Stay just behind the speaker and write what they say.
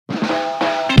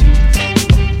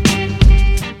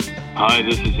Hi,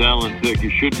 this is Alan Thicke. You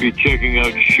should be checking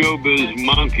out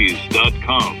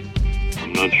ShowbizMonkeys.com.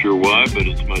 I'm not sure why, but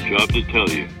it's my job to tell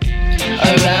you.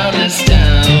 Around this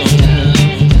town,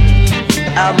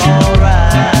 I'm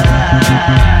alright.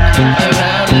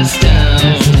 Around this town,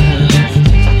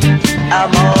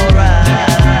 I'm alright.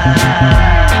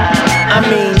 I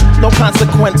mean, no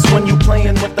consequence when you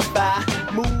playing with the fire.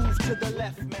 Move to the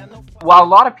left, man. While a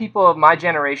lot of people of my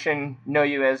generation know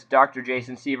you as Dr.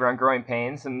 Jason Seaver on Growing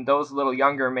Pains, and those a little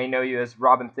younger may know you as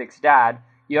Robin Thicke's dad,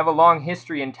 you have a long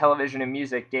history in television and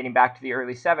music dating back to the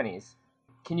early 70s.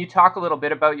 Can you talk a little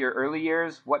bit about your early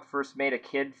years? What first made a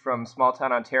kid from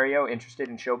small-town Ontario interested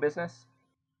in show business?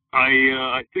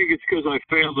 I think it's because I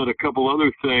failed at a couple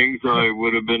other things. I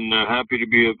would have been happy to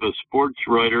be a sports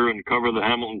writer and cover the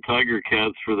Hamilton Tiger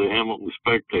Cats for the Hamilton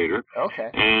Spectator. Okay.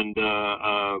 And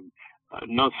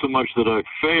not so much that I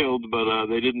failed, but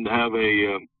they didn't have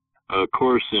a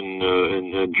course in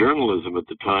journalism at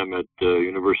the time at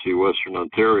University of Western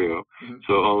Ontario. Mm-hmm.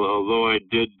 So although I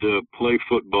did play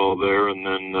football there and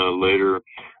then later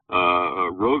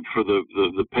wrote for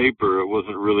the paper, it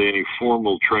wasn't really any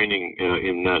formal training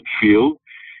in that field.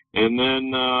 And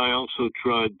then I also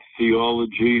tried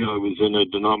theology. I was in a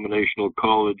denominational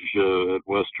college at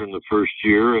Western the first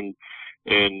year, and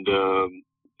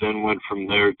then went from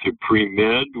there to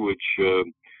pre-med, which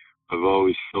I've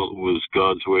always felt was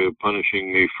God's way of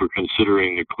punishing me for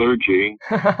considering the clergy,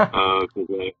 because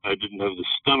I didn't have the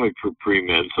stomach for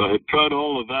pre-med. So I had tried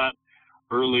all of that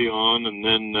early on, and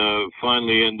then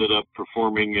finally ended up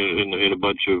performing in a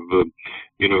bunch of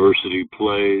university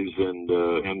plays and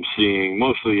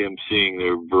mostly emceeing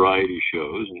their variety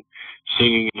shows and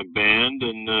singing in a band.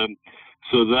 And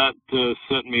so that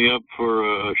set me up for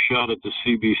a shot at the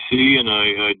CBC, and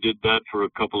I did that for a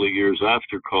couple of years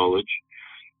after college.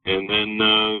 And then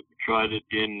tried it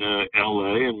in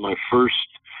L.A., and my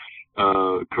first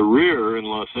career in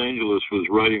Los Angeles was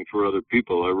writing for other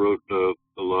people. I wrote a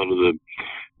lot of the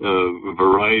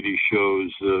variety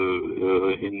shows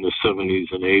in the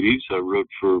 70s and 80s. I wrote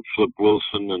for Flip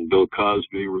Wilson and Bill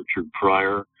Cosby, Richard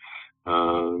Pryor.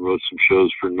 Wrote some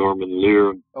shows for Norman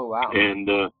Lear. Oh, wow. And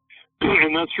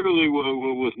that's really what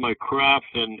was my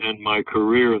craft and my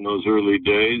career in those early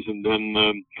days. And then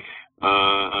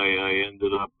I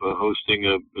ended up hosting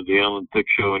the Alan Thicke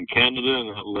Show in Canada,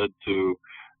 and that led to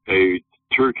a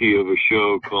turkey of a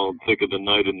show called Thick of the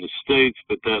Night in the States,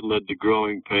 but that led to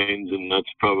Growing Pains, and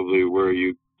that's probably where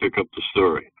you pick up the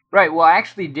story. Right, well, I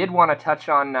actually did want to touch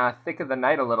on Thick of the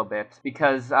Night a little bit,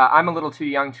 because I'm a little too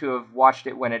young to have watched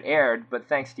it when it aired, but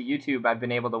thanks to YouTube, I've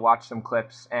been able to watch some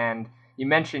clips, and you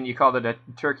mentioned you called it a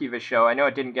turkey of a show. I know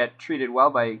it didn't get treated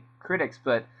well by critics,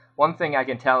 but one thing I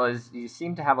can tell is you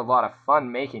seem to have a lot of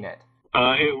fun making it.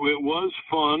 It was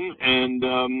fun, and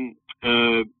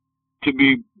to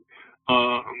be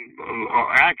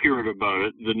accurate about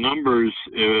it, the numbers,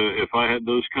 if I had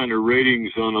those kind of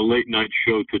ratings on a late night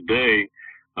show today,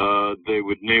 they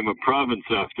would name a province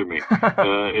after me.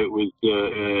 It was,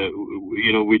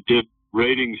 we did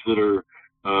ratings that are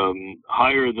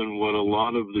higher than what a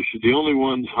lot of the only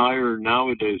ones higher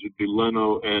nowadays would be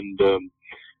Leno and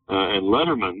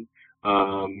Letterman.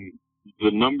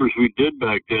 The numbers we did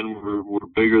back then were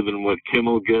bigger than what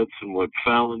Kimmel gets and what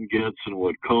Fallon gets and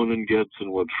what Conan gets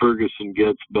and what Ferguson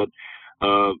gets. But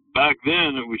back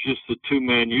then it was just a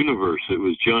two-man universe. It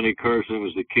was Johnny Carson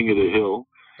was the king of the hill.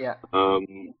 Yeah. I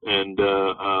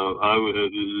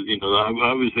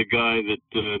was the guy that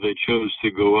they chose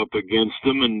to go up against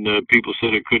them, and people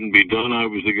said it couldn't be done. I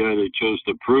was the guy they chose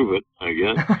to prove it, I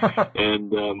guess.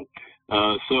 And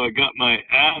so I got my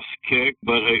ass kicked,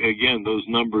 but again, those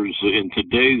numbers in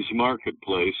today's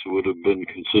marketplace would have been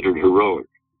considered heroic.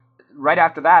 Right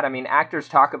after that, I mean, actors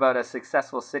talk about a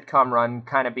successful sitcom run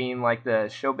kind of being like the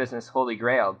show business holy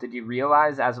grail. Did you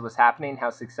realize as it was happening how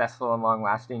successful and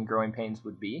long-lasting Growing Pains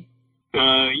would be?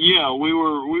 Yeah, we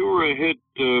were a hit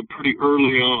pretty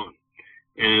early on,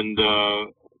 and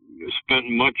spent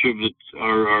much of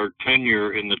our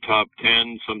tenure in the top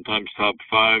 10, sometimes top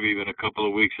 5, even a couple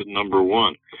of weeks at number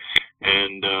 1.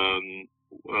 And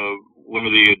one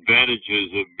of the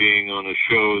advantages of being on a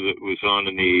show that was on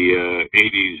in the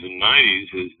 80s and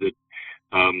 90s is that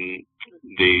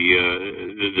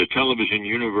the television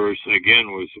universe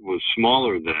again was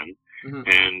smaller then, mm-hmm.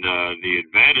 And the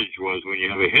advantage was when you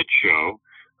have a hit show,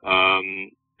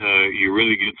 you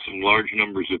really get some large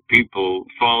numbers of people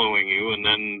following you, and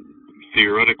then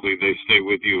theoretically they stay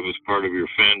with you as part of your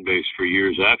fan base for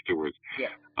years afterwards. Yeah.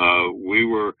 We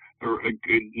were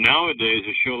nowadays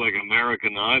a show like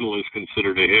American Idol is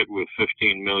considered a hit with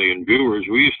 15 million viewers.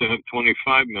 We used to have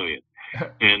 25 million.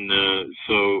 And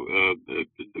so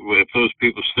if those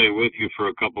people stay with you for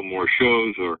a couple more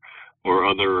shows or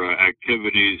other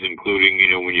activities,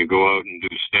 including, when you go out and do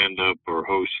stand-up or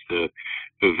host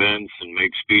events and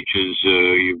make speeches,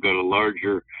 you've got a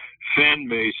larger fan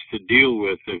base to deal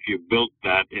with if you built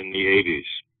that in the 80s.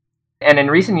 And in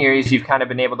recent years, you've kind of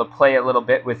been able to play a little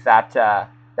bit with that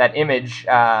image,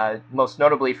 most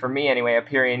notably for me anyway,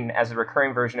 appearing as a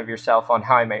recurring version of yourself on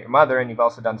How I Met Your Mother, and you've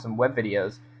also done some web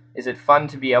videos. Is it fun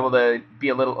to be able to be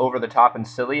a little over the top and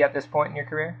silly at this point in your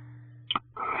career?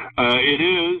 It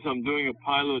is. I'm doing a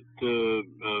pilot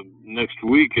next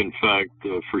week, in fact,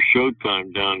 for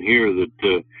Showtime down here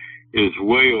that is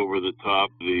way over the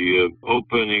top. The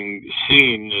opening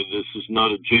scene, this is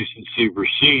not a Jason Seaver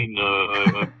scene.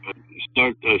 I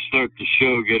start the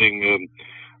show getting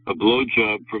a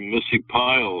blowjob from Missy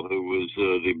Pyle, who was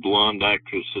the blonde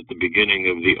actress at the beginning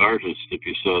of The Artist, if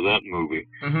you saw that movie.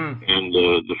 Mm-hmm. And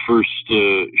the first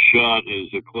shot is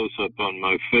a close-up on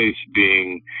my face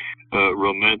being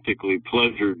romantically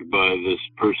pleasured by this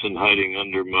person hiding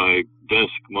under my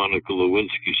desk, Monica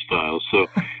Lewinsky style. So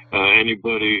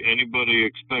anybody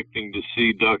expecting to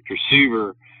see Dr.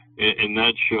 Seaver in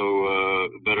that show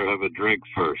better have a drink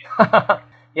first.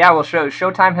 Yeah, well,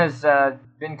 Showtime has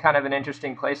been kind of an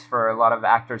interesting place for a lot of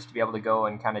actors to be able to go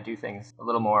and kind of do things a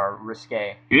little more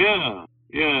risque. Yeah.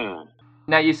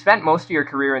 Now, you spent most of your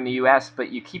career in the U.S.,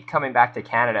 but you keep coming back to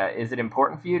Canada. Is it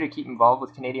important for you to keep involved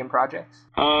with Canadian projects?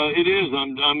 It is.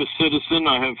 I'm a citizen.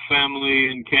 I have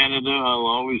family in Canada. I'll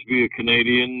always be a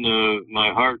Canadian.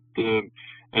 My heart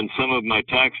and some of my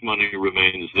tax money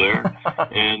remains there.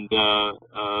 And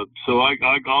so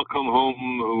I'll come home,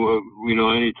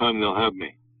 anytime they'll have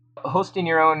me. Hosting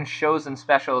your own shows and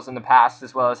specials in the past,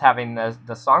 as well as having the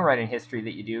songwriting history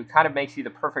that you do, kind of makes you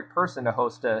the perfect person to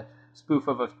host a spoof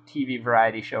of a TV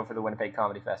variety show for the Winnipeg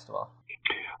Comedy Festival.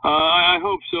 I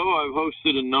hope so. I've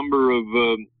hosted a number of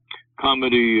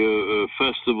comedy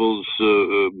festivals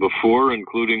before,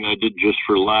 including I did Just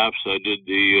for Laughs. I did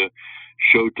the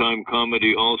Showtime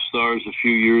Comedy All-Stars a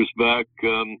few years back.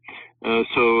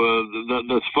 So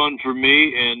that's fun for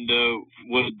me, and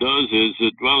what it does is,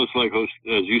 it's like,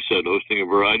 as you said, hosting a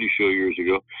variety show years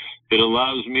ago. It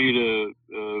allows me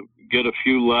to get a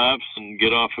few laughs and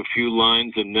get off a few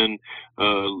lines and then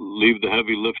leave the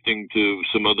heavy lifting to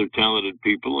some other talented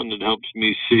people, and it helps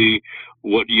me see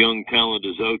what young talent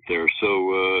is out there. So,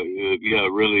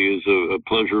 it really is a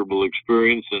pleasurable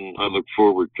experience, and I look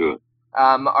forward to it.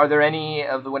 Are there any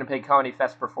of the Winnipeg Comedy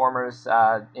Fest performers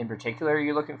in particular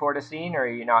you're looking forward to seeing, or are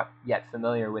you not yet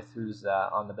familiar with who's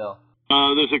on the bill?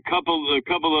 There's a couple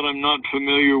that I'm not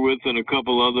familiar with, and a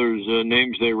couple others,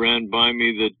 names they ran by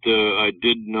me that I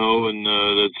did know, and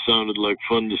that sounded like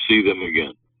fun to see them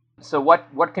again. So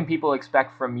what can people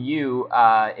expect from you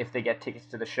if they get tickets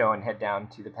to the show and head down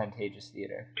to the Pantages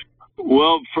Theater?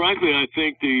 Well, frankly, I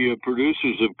think the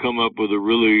producers have come up with a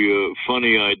really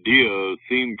funny idea, a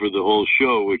theme for the whole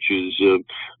show, which is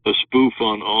a spoof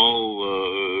on all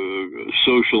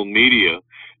social media,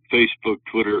 Facebook,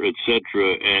 Twitter,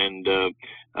 etc., and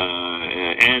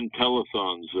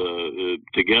telethons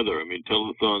together. I mean,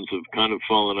 telethons have kind of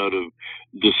fallen out of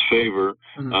disfavor.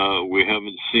 Mm-hmm. We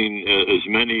haven't seen as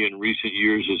many in recent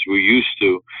years as we used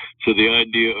to. So the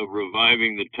idea of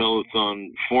reviving the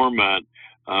telethon format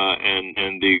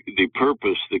and the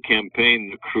purpose, the campaign,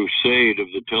 the crusade of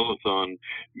the telethon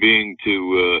being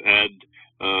to add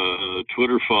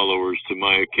Twitter followers to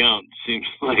my account seems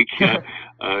like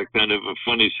kind of a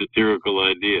funny satirical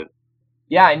idea.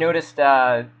 Yeah, I noticed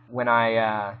when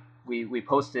we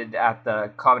posted at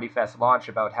the Comedy Fest launch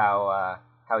about how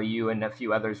you and a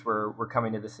few others were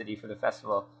coming to the city for the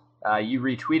festival. You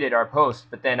retweeted our post,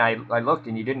 but then I looked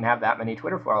and you didn't have that many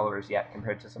Twitter followers yet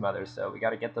compared to some others. So we got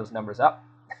to get those numbers up.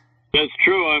 That's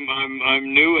true.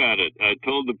 I'm new at it. I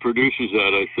told the producers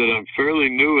that. I said I'm fairly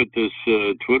new at this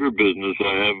Twitter business.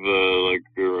 I have like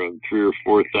around 3,000 or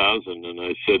 4,000, and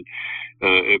I said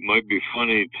it might be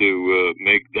funny to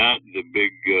make that the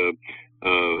big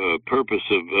purpose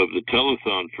of the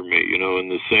telethon for me. In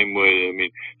the same way. I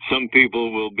mean, some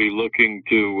people will be looking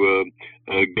to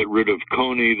get rid of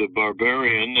Coney the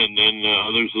Barbarian, and then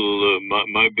others will.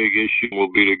 My big issue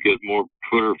will be to get more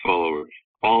Twitter followers.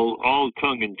 All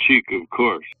tongue-in-cheek, of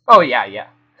course. Oh, yeah.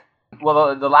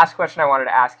 Well, the last question I wanted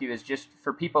to ask you is just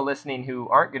for people listening who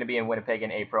aren't going to be in Winnipeg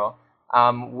in April,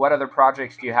 what other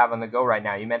projects do you have on the go right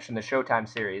now? You mentioned the Showtime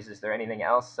series. Is there anything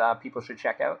else people should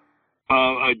check out?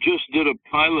 I just did a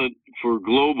pilot for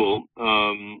Global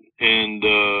and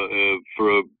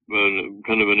for a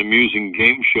kind of an amusing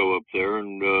game show up there,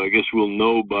 and I guess we'll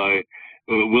know by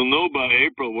we'll know by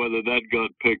April whether that got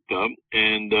picked up.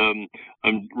 And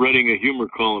I'm writing a humor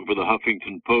column for the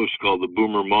Huffington Post called the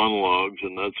Boomer Monologues,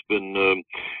 and that's been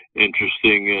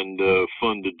interesting and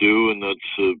fun to do. And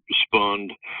that's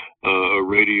spawned a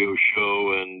radio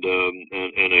show and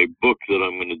a book that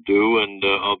I'm going to do. And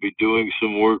I'll be doing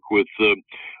some work with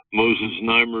Moses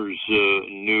Neimer's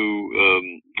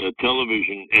new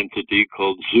television entity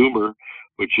called Zoomer,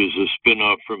 which is a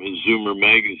spin-off from his Zoomer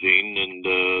magazine, and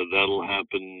that'll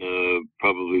happen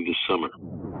probably this summer.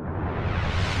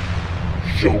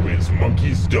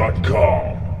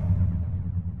 ShowbizMonkeys.com